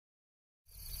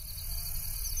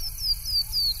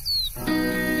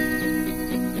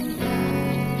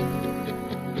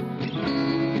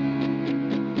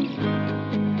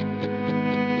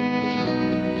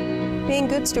Being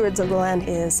good stewards of the land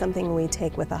is something we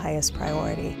take with the highest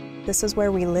priority. This is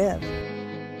where we live.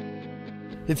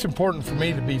 It's important for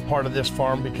me to be part of this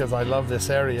farm because I love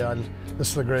this area. This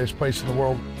is the greatest place in the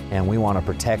world. And we want to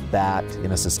protect that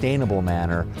in a sustainable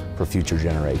manner for future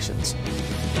generations.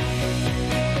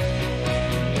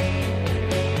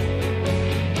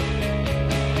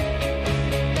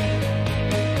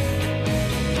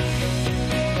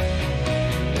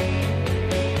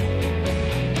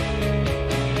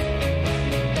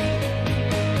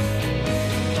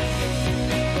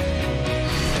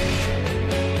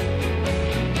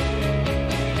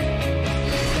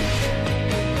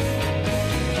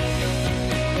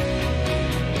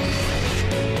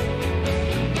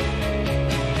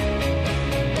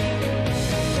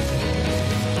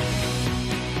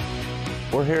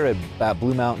 We're here at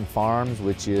Blue Mountain Farms,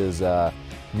 which is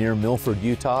near Milford,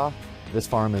 Utah. This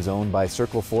farm is owned by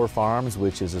Circle 4 Farms,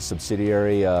 which is a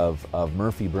subsidiary of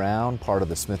Murphy Brown, part of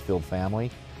the Smithfield family.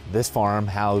 This farm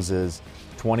houses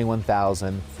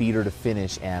 21,000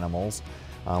 feeder-to-finish animals.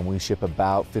 We ship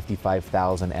about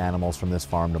 55,000 animals from this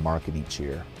farm to market each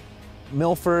year.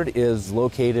 Milford is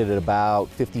located at about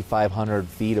 5,500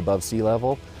 feet above sea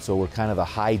level, so we're kind of a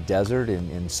high desert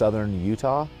in southern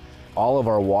Utah. All of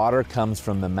our water comes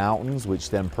from the mountains, which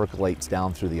then percolates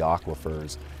down through the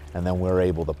aquifers, and then we're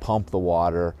able to pump the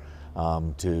water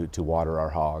to water our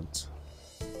hogs.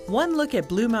 One look at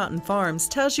Blue Mountain Farms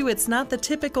tells you it's not the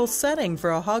typical setting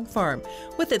for a hog farm,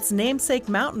 with its namesake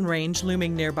mountain range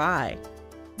looming nearby.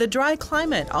 The dry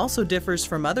climate also differs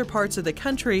from other parts of the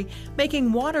country,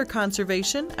 making water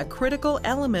conservation a critical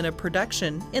element of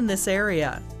production in this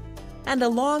area. And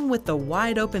along with the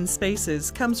wide open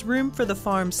spaces comes room for the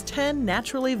farm's 10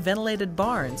 naturally ventilated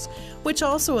barns, which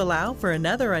also allow for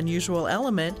another unusual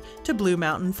element to Blue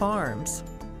Mountain Farms.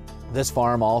 This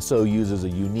farm also uses a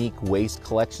unique waste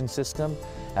collection system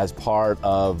as part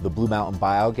of the Blue Mountain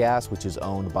Biogas, which is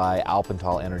owned by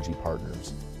Alpental Energy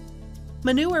Partners.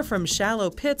 Manure from shallow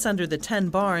pits under the 10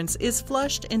 barns is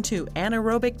flushed into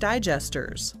anaerobic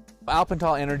digesters.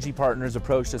 Alpental Energy Partners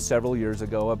approached us several years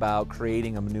ago about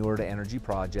creating a manure-to-energy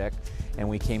project, and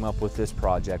we came up with this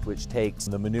project, which takes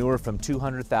the manure from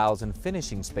 200,000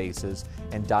 finishing spaces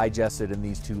and digests it in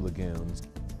these 2 lagoons.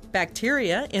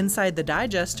 Bacteria inside the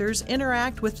digesters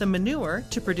interact with the manure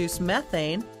to produce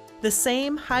methane, the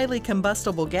same highly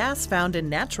combustible gas found in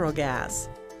natural gas.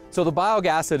 So the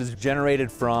biogas that is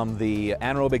generated from the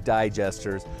anaerobic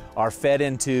digesters are fed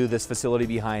into this facility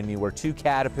behind me where 2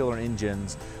 Caterpillar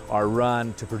engines are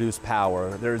run to produce power.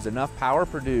 There's enough power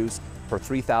produced for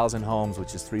 3,000 homes,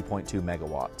 which is 3.2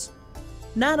 megawatts.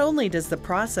 Not only does the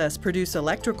process produce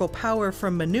electrical power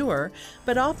from manure,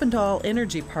 but Alpental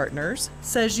Energy Partners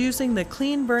says using the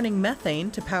clean-burning methane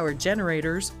to power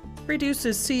generators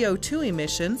reduces CO2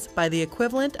 emissions by the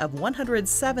equivalent of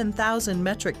 107,000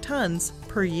 metric tons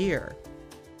per year.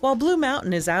 While Blue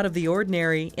Mountain is out of the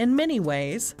ordinary in many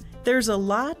ways, there's a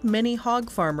lot many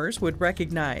hog farmers would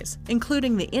recognize,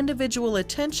 including the individual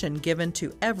attention given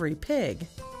to every pig.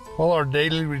 Well, our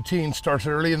daily routine starts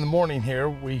early in the morning here.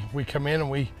 We come in and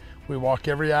we walk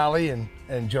every alley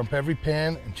and jump every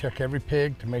pen and check every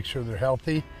pig to make sure they're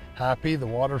healthy, happy, the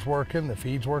water's working, the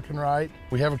feed's working right.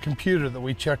 We have a computer that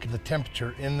we check the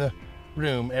temperature in the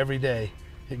room every day.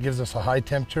 It gives us a high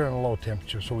temperature and a low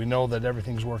temperature, so we know that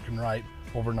everything's working right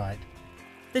overnight.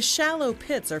 The shallow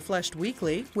pits are flushed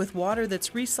weekly with water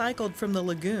that's recycled from the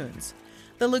lagoons.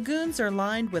 The lagoons are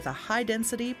lined with a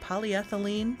high-density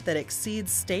polyethylene that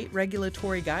exceeds state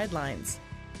regulatory guidelines.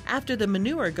 After the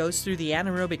manure goes through the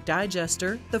anaerobic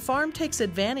digester, the farm takes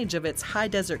advantage of its high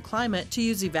desert climate to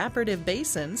use evaporative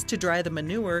basins to dry the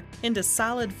manure into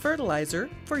solid fertilizer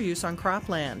for use on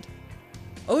cropland.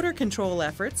 Odor control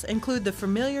efforts include the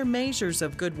familiar measures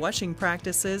of good washing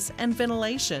practices and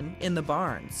ventilation in the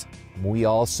barns. We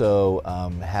also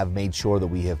have made sure that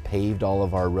we have paved all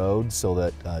of our roads so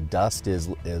that dust is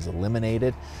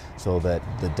eliminated, so that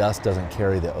the dust doesn't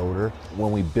carry the odor.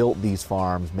 When we built these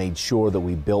farms, made sure that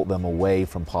we built them away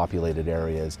from populated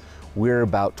areas. We're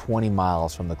about 20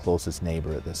 miles from the closest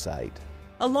neighbor at this site.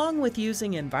 Along with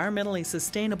using environmentally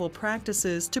sustainable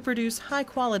practices to produce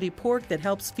high-quality pork that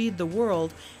helps feed the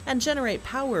world and generate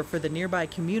power for the nearby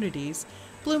communities,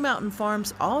 Blue Mountain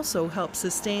Farms also help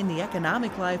sustain the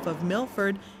economic life of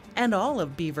Milford and all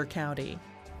of Beaver County.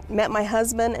 Met my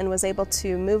husband and was able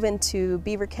to move into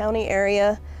Beaver County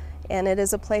area, and it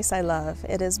is a place I love.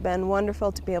 It has been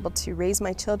wonderful to be able to raise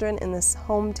my children in this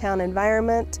hometown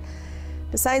environment.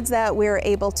 Besides that, we are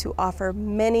able to offer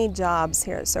many jobs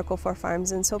here at Circle 4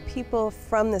 Farms, and so people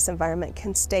from this environment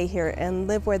can stay here and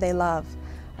live where they love.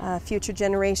 Future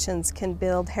generations can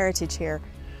build heritage here.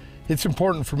 It's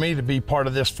important for me to be part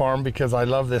of this farm because I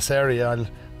love this area.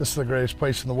 This is the greatest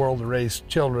place in the world to raise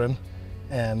children,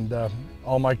 and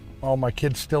all my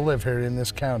kids still live here in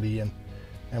this county,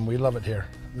 and we love it here.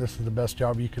 This is the best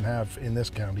job you can have in this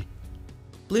county.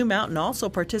 Blue Mountain also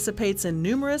participates in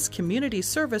numerous community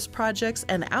service projects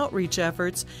and outreach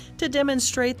efforts to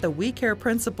demonstrate the We Care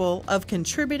principle of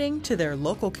contributing to their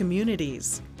local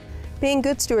communities. Being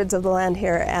good stewards of the land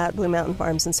here at Blue Mountain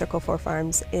Farms and Circle 4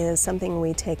 Farms is something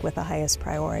we take with the highest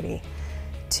priority.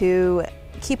 To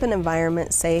keep an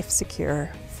environment safe,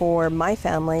 secure for my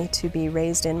family to be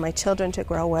raised in, my children to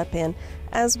grow up in,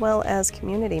 as well as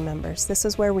community members. This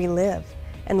is where we live,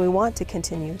 and we want to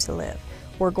continue to live.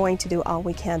 We're going to do all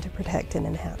we can to protect and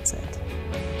enhance it.